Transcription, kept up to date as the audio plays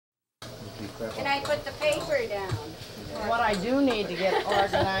And I put the paper down. What I do need to get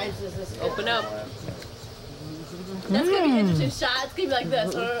organized is this. Open up. That's gonna be an interesting shot. It's gonna be like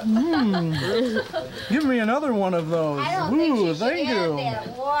this. Give me another one of those. I don't think she should thank add you.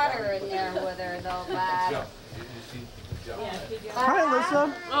 that water in there with her though, Bob. Hi,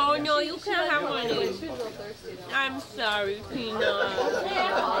 Alyssa. Oh no, you can't have one of these. I'm sorry, Peanut.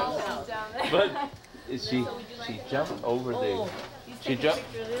 But she jumped over the. She jumped.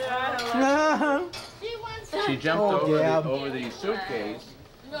 She jumped over the suitcase,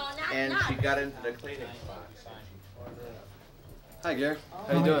 and she got into the cleaning box. Hi, Gary.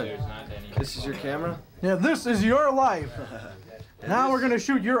 How you doing? This is your camera? Yeah, this is your life. Now we're gonna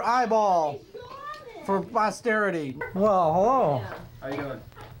shoot your eyeball for posterity. Well, hello. How you doing?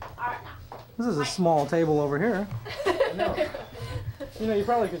 This is a small table over here. You know, you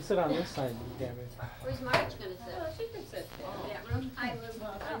probably could sit on this side, Gabby. Where's Marge gonna sit? She can sit. I don't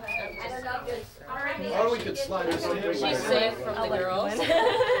know if it's already. Or we could slide this table. She's safe from the girls.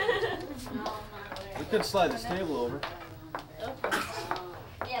 We could slide this table over.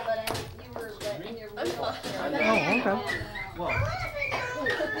 Yeah, but you were in your room. Oh, okay.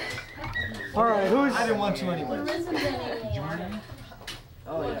 All right, who's? I didn't want to anyway.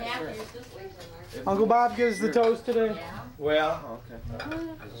 Oh, yeah, sure. Uncle Bob gives the toast today. Well, Okay.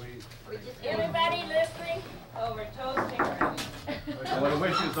 Everybody listening? Oh, we're toasting. I want to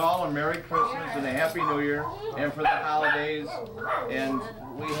wish you all a Merry Christmas and a Happy New Year, and for the holidays. And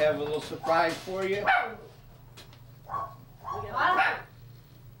we have a little surprise for you. We got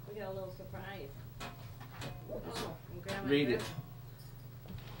a little surprise. Read it.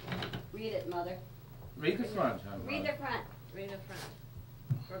 Read it, Mother. Read the front, huh? Read the front. Read the front.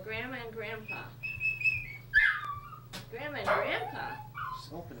 For Grandma and Grandpa. Grandma and Grandpa.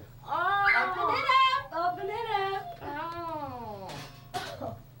 Just open it. Oh! Open it up. Oh!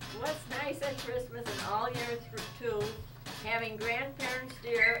 What's nice at Christmas and all year through, having grandparents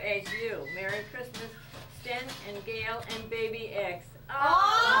dear as you. Merry Christmas, Sten and Gail and baby X.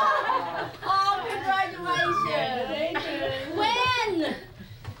 Oh, congratulations. Thank you. When?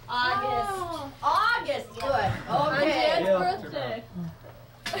 August. August, good. Okay. Birthday.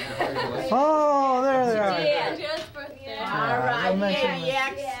 Oh, there they are. Yeah. Dad's birthday. All right,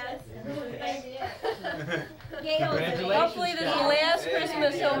 Yes. Hopefully this is the last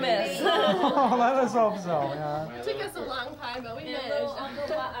Christmas he'll miss. Oh, let us hope so. Yeah. It took us a long time, but we And little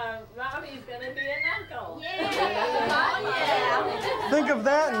managed. Uncle Robbie's gonna be an uncle. Yeah. Think of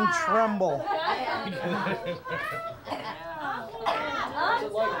that and tremble.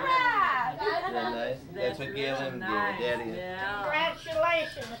 Nice. That's what Gail and Daddy.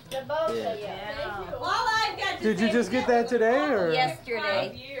 Congratulations to both of you. Yeah. All I've got to Did you just get that today, or?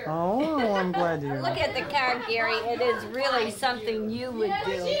 yesterday. Oh, I'm glad to hear Look that. at the card, Gary. It is really something you would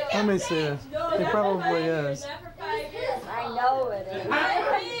do. Let me see this. It probably is. I know it is.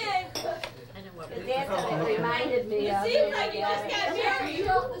 That's what it reminded me of.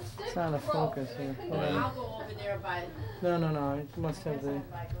 It's out of focus here. Hold on. I'll go over there by. No, it must have the.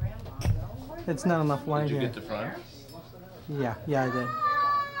 It's not enough light Did you here. get the front? Yeah, I did.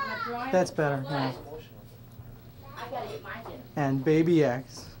 That's better. Yeah. And baby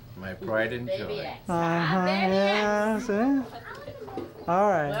X. My pride and joy. Yeah, see? All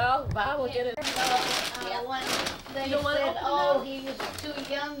right. Well, Bob will get it. They said, oh, he was too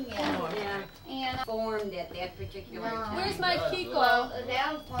young yet. Yeah. And formed at that particular time. Where's my Kiko? Well,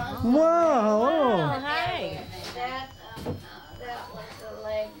 that was Whoa. Hi. that was the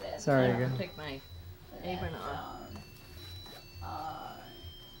leg that. Sorry again. Take my apron off.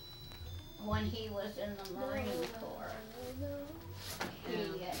 When he was in the Marine Corps, he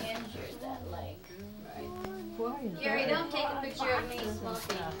injured that leg. Right. Gary, don't take a picture of me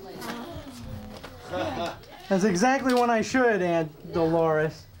smoking, please. That's exactly when I should, Aunt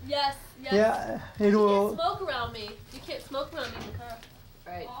Dolores. Yes. Yeah, it You will. can't smoke around me. You can't smoke around me in the car.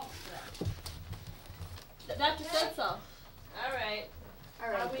 Right. The doctor said so. All right.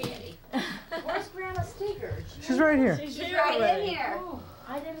 All right, Daddy. Where's Grandma Steger? She's right here. She's right in here.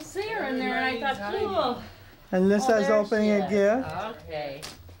 I didn't see her in there, and I thought, cool. And Lissa's opening a gift. Okay.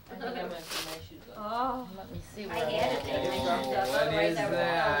 I think I'm gonna put my shoes on. Oh. Let me see I what had to take my shoes off, What otherwise is I would that?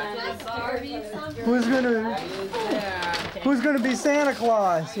 Who's gonna be Santa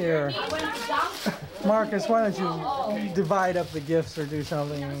Claus here? Marcus, why don't you divide up the gifts or do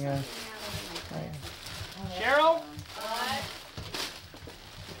something? Cheryl?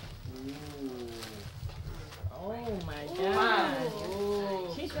 Oh my God.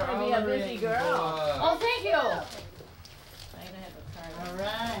 She's gonna be a busy girl. Oh, thank you. I'm gonna have a card. All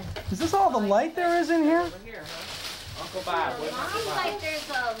right. Is this all the light there is in here? Over here, huh? Uncle Bob. Sounds like there's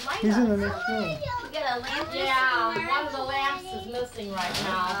a light He's in the next room. You got a lamp? Yeah, one of the lamps is missing right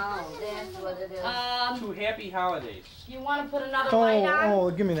now. Oh, that's what it is. Two happy holidays. You want to put another light on?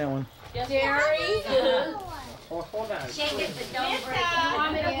 Oh, give me that one. Jerry? Oh, hold on. Shake it, but don't break it. You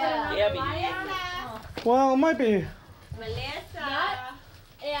want me to put another Abby. light on? Well, it might be. Melissa.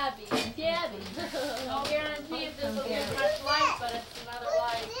 Abby. Gabby. No guarantee if this will get much light, but it's another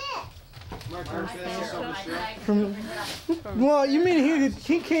light. From, well, you mean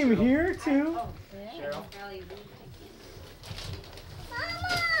he came here too? Cheryl.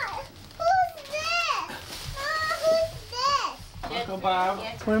 Mama, who's this? Who's this? Uncle Bob.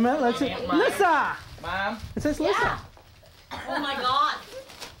 Wait a minute, let's see. Lissa! Mom. It says Lissa. Oh my God.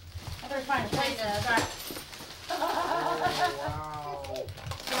 I better find a place to start.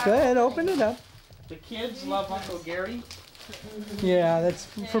 Go ahead, open it up. The kids love Uncle Gary. Yeah, that's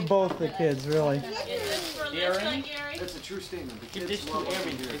for both the kids, really. Is this for Gary? Lisa, Gary? That's a true statement. The Give kids this love to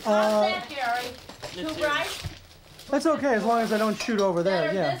Uncle Abby. Gary. How's that, Gary? Too This bright? That's okay as long as I don't shoot over there.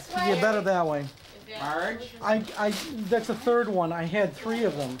 Better Yeah, this way? yeah, better that way. Marge. That's the third one. I had 3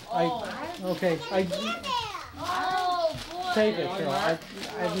 of them. Okay. Oh, boy. Take it, Cheryl. I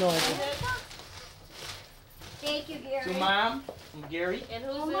have no idea. Thank you, Gary. To Mom. From Gary. And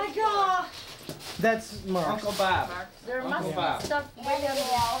who's my God. That's Mark. Uncle Bob. There must Uncle be Bob. stuff way on the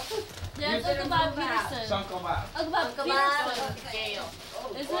wall. That's Uncle Bob It's Peterson. Uncle Bob. Uncle Bob Uncle Peterson. Gail.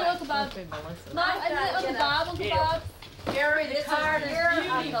 Isn't it Uncle Bob? Mom, isn't it Uncle Bob? Uncle Bob? Gary, the This card is is your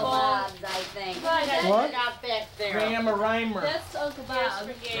Uncle beautiful. Bob's, I think. Right, that's What? what I got back there. Grandma Reimer. That's Uncle Here's Bob.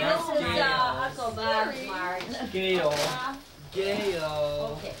 for Gail. This is Gail. Uncle Bob's, Marge. Gail.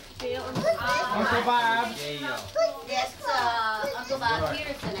 Gail. Okay. Uncle Bob. Gail. That's Uncle Bob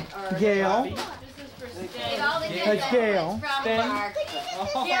Peterson. Or Gail. This is for Stan. Get all the kids That's that Gail. it's from Stan. Mark.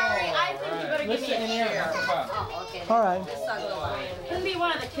 Oh, Gary, I think you better give Listen me a in here, chair. Uncle Bob. Oh, okay. All right. This Uncle Bob. Couldn't be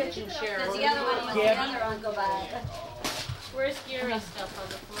one of the kitchen chairs. Because the other one was the Gabby. other Uncle Bob. Where's Gary's stuff on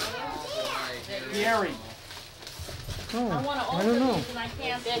the floor? Gary. I Oh, want to I open don't know. these and I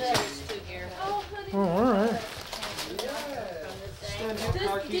can't sit. That's yours too, Gary. Oh, all right. This,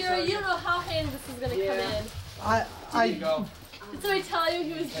 Gary, you don't know how handy this is going to come in. There you I go. Did somebody tell you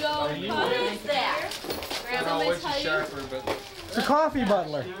he was Joe? What is that? Somebody tell you? it's a coffee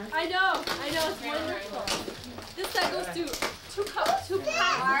butler. I know, it's wonderful. This guy goes through 2 pots a Mark,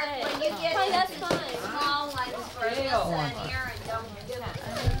 day. when you get Hey, that's fine. small ones for Lisa and Aaron, don't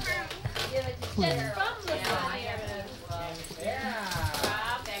give it to Cheryl. From the Aaron. Yeah.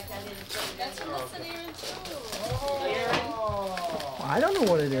 That's from the Aaron too. I don't know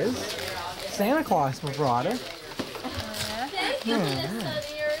what it is. Santa Claus brought it. Thank you,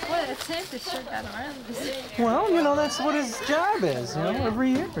 Melissa Aaron. What a tape to shake that around. Well, you know, that's what his job is. You know, every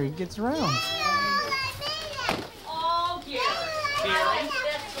year he gets around. Oh, Gary. Thank you,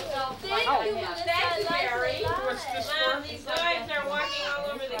 Melissa. Thank you, Gary. What's this Wow, these guys are walking all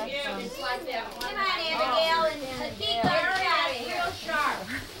over the gifts. Like that. Come on, Abigail, and keep those Gary, out of that's here. real sharp.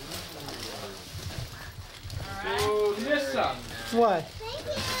 To Lisa. What?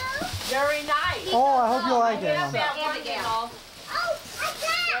 Very nice. Oh, I hope you like it. Have that one, Abigail. Gail. Oh, I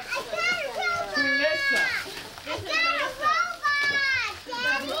got a To robot. Lisa. I got a robot, Daddy. I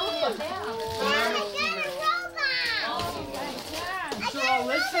got a robot. These are all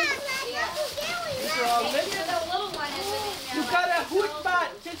Lisa. These are all Lisa. The little one isn't in there. You got a hoot bot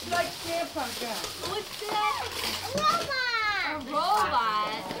just like Grandpa got. What's that? Robot. A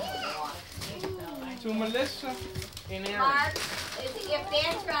robot. To Melissa and Aaron. Mark, if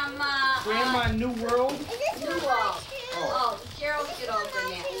that's from Grandma New World. New World. Oh, Cheryl should open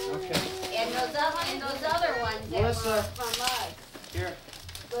that. Okay. And those other ones that Melissa. were from us. Here.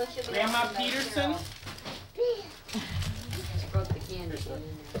 Those should be Grandma from Peterson. Cheryl. Broke the candy cane in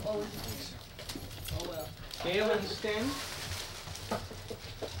there. Gail and Stan.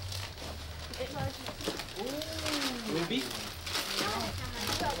 Ruby.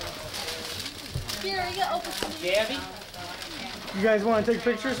 Gary, you gotta open some. Gabby. You guys want to take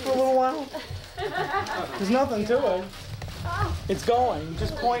pictures for a little while? There's nothing to it. It's going.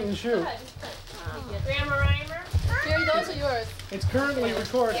 Just point and shoot. Grandma Reimer. Gary, those are yours. It's currently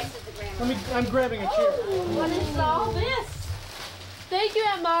recording. I'm grabbing a chair. What is all this? Thank you,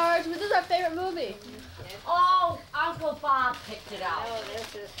 Aunt Marge. This is our favorite movie. Oh, Uncle Bob picked it out. Oh,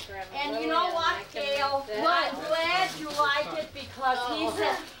 this is from And you know what, Gail? I'm What? glad you like it because he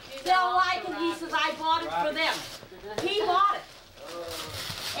said they'll like it. He says I bought it for them. He bought it.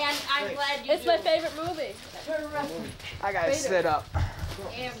 And I'm glad you It's do. my favorite movie. I gotta sit up.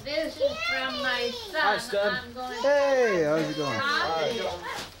 If this is from my son, Hi, Stud. I'm going Hey, how's it going?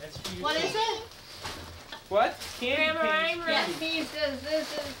 What is it? What? Candy Grandma, paint. I'm Yes, he says this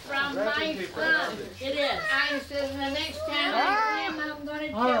is from my son. It is. I said the next time I see him, I'm gonna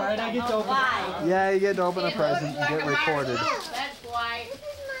kill All right, him. I get to open Why? it. Yeah, you get to open a It present. looks You like get a recorded. marshmallow, that's why.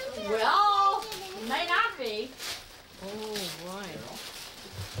 Well, it may not be. Oh, boy.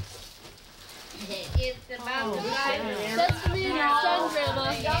 It's about the size of That's for me and your son,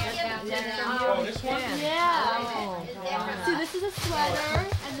 Grandma. Oh, this one? Yeah. See, this is a sweater,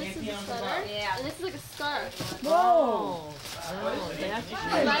 and this is a sweater, Yeah. and this is like a scarf. Whoa. That's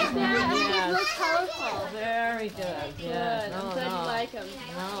like that, and it's real colorful. Very good. Good. I'm glad you like them.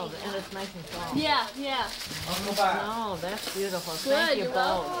 No, and it's nice and soft. Yeah, yeah. Uncle Bob. No, that's beautiful. Good, Thank you you're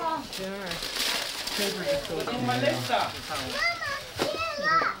both. welcome. Sure. And Melissa.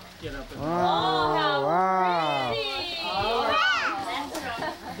 Get up and Oh, wow.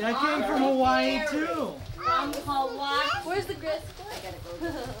 That came from Hawaii too. From Hawaii. Where's the grist?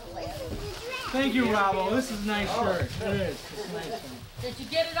 Thank you, Robbo. This is a nice shirt. It is. It's a nice one. Did you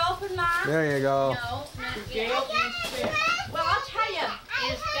get it open, Mom? There you go. No, not Gail yet. and Stan. Well, I'll tell you.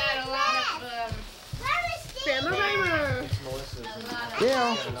 It's got a lot of, Grandma Reimer.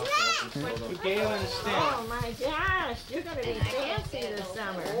 Gail. For Gail and Stan. Oh my gosh, you're gonna be fancy this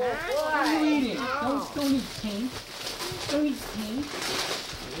summer, What huh? are you eating? Don't eat paint. Don't eat paint.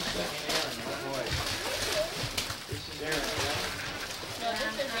 Melissa and Aaron. Oh boy. This is Aaron.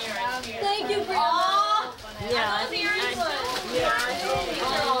 Thank you, Grandma. Yeah, I think yeah.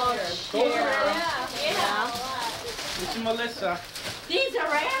 This is Melissa. These are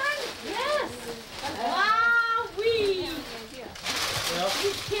Aaron? Yes. Wow, we.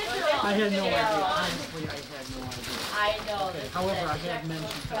 These kids are all I had no idea. together. Honestly, I had no idea. I know. this is However, I it. had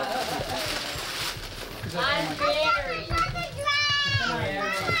mentioned that. I'm battery.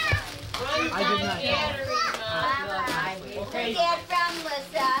 I did not know. Okay. Dad from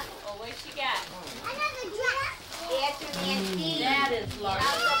Lissa. Oh, what you got? Another dress. Dad from Nancy. That is lovely.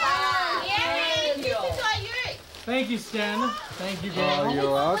 Thank you. Thank you, Stan. Thank you, Oh, Gail. you're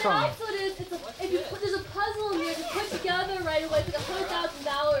welcome. Also, if you put, there's a puzzle in here to put together right away. It's like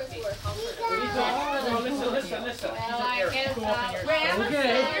 $100,000 worth. Oh, listen. Well, I guess I'll Grandma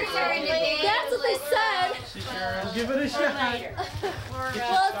Okay. said That's what they said. Give it a shot. Well, it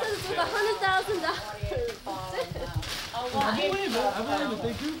says it's worth $100,000. I believe it. I believe it. They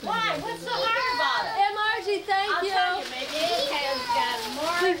do things Why? like What's that. so hard about it? Hey, Margie, thank I'll you. tell you, maybe It has got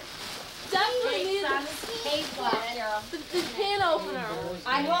more Definitely need tape on it. the can opener.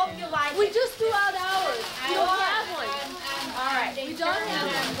 I hope you like We it. just threw out ours. We don't have one. All right. We don't have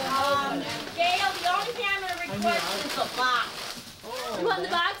one. Gail, the only thing I'm going to request is a box. You want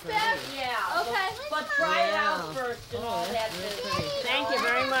the box back? Yeah. Okay. But try it out first and all that business. Thank you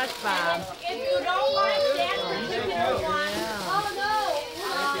very much, Bob. If you don't like that particular one, Oh, no.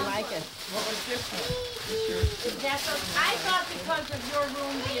 you like it. What was this one? That's I thought because of your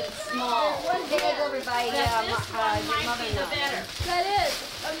room being small. One bag over by That this one your might be the better. That is.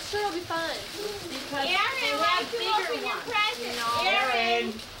 I'm sure it'll be fine. Because Aaron, they why have don't you bigger open your ones. present?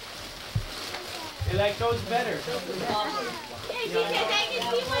 Aaron. You like those better? Hey, because I can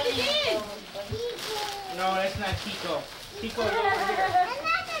see what it is. No, that's not Kiko. Kiko's over here.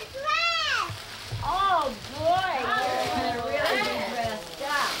 Another dress. Oh boy, you're really dressed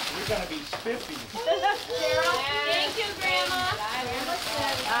up. You're gonna be spiffy. Thank you, Grandma.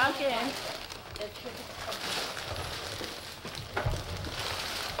 Okay.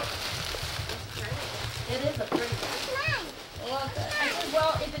 It is a pretty one. I said,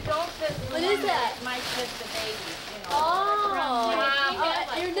 well, if it don't fit the What one, is that? it might fit the baby, you know. Oh,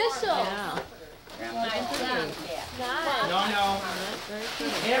 your initial. From my son. Nice. No.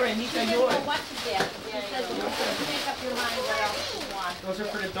 Aaron, these are You yours. know what to get. He says, you make up your mind what else you want. Those are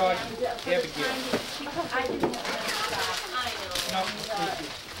for the dog, Abigail. I didn't want to stop. I know. No, thank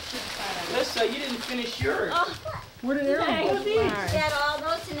you. Lisa, you didn't finish yours. Where did Aaron go? Got all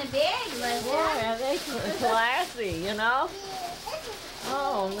those in a bag, Lissa. Boy, are they classy, you know?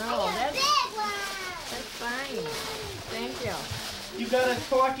 Oh, no, that's fine. Thank you. You got a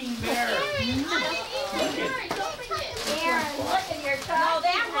talking bear. Aaron, look at your No,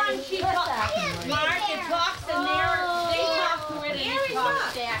 that one, she talks, Mark, it talks and they talk to it and it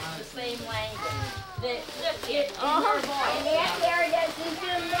talks back the same language. In her voice. And that hair doesn't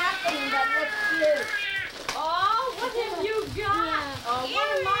do nothing but look cute. Oh, what have you got? Oh, what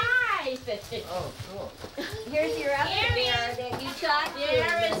am I? Oh, cool. Here's your other bear that you talked to.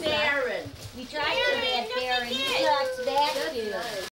 There is Lissa. Aaron. You talked to that bear and he talks back to you.